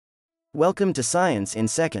Welcome to Science in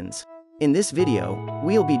Seconds. In this video,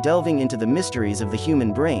 we'll be delving into the mysteries of the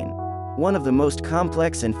human brain, one of the most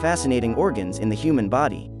complex and fascinating organs in the human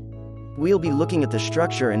body. We'll be looking at the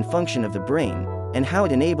structure and function of the brain, and how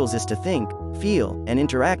it enables us to think, feel, and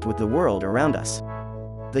interact with the world around us.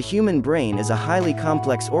 The human brain is a highly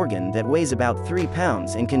complex organ that weighs about 3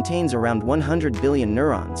 pounds and contains around 100 billion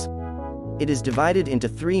neurons. It is divided into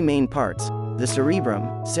 3 main parts: the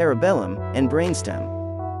cerebrum, cerebellum, and brainstem.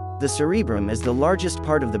 The cerebrum is the largest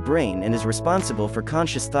part of the brain and is responsible for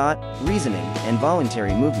conscious thought, reasoning, and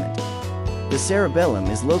voluntary movement. The cerebellum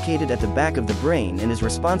is located at the back of the brain and is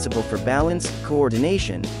responsible for balance,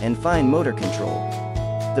 coordination, and fine motor control.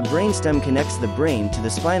 The brainstem connects the brain to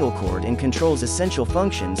the spinal cord and controls essential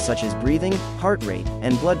functions such as breathing, heart rate,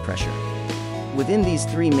 and blood pressure. Within these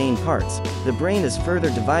 3 main parts, the brain is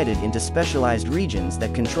further divided into specialized regions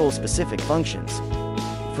that control specific functions.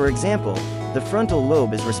 For example, the frontal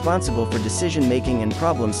lobe is responsible for decision-making and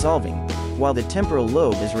problem-solving, while the temporal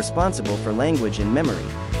lobe is responsible for language and memory.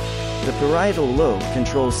 The parietal lobe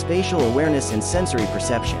controls spatial awareness and sensory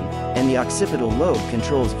perception, and the occipital lobe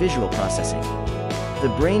controls visual processing.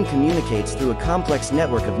 The brain communicates through a complex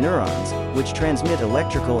network of neurons, which transmit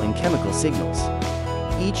electrical and chemical signals.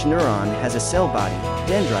 Each neuron has a cell body,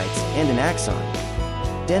 dendrites, and an axon.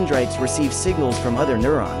 Dendrites receive signals from other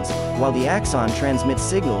neurons, while the axon transmits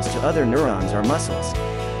signals to other neurons or muscles.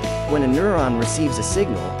 When a neuron receives a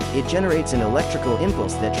signal, it generates an electrical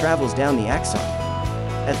impulse that travels down the axon.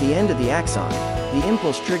 At the end of the axon, the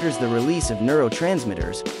impulse triggers the release of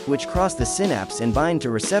neurotransmitters, which cross the synapse and bind to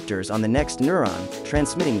receptors on the next neuron,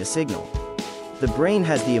 transmitting the signal. The brain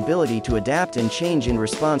has the ability to adapt and change in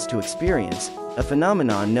response to experience, a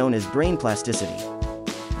phenomenon known as brain plasticity.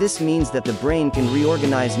 This means that the brain can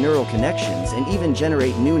reorganize neural connections and even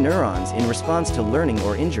generate new neurons in response to learning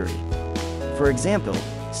or injury. For example,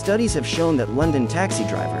 studies have shown that London taxi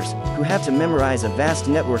drivers, who have to memorize a vast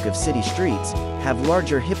network of city streets, have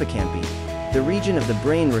larger hippocampi, the region of the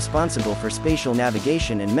brain responsible for spatial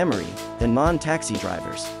navigation and memory, than non-taxi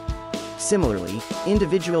drivers. Similarly,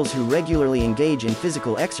 individuals who regularly engage in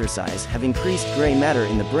physical exercise have increased gray matter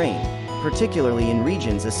in the brain, particularly in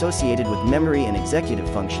regions associated with memory and executive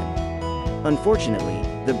function. Unfortunately,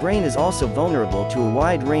 the brain is also vulnerable to a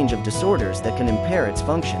wide range of disorders that can impair its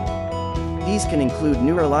function. These can include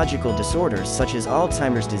neurological disorders such as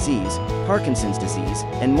Alzheimer's disease, Parkinson's disease,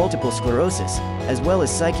 and multiple sclerosis, as well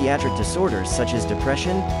as psychiatric disorders such as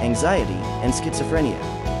depression, anxiety, and schizophrenia.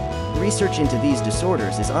 Research into these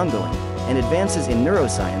disorders is ongoing, and advances in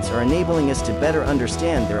neuroscience are enabling us to better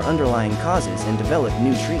understand their underlying causes and develop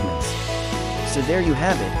new treatments. So there you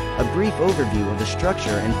have it, a brief overview of the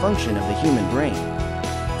structure and function of the human brain.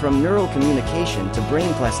 From neural communication to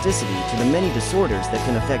brain plasticity to the many disorders that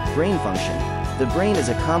can affect brain function, the brain is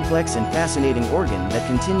a complex and fascinating organ that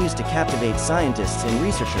continues to captivate scientists and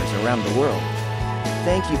researchers around the world.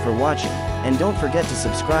 Thank you for watching, and don't forget to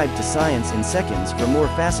subscribe to Science in Seconds for more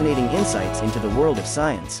fascinating insights into the world of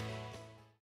science.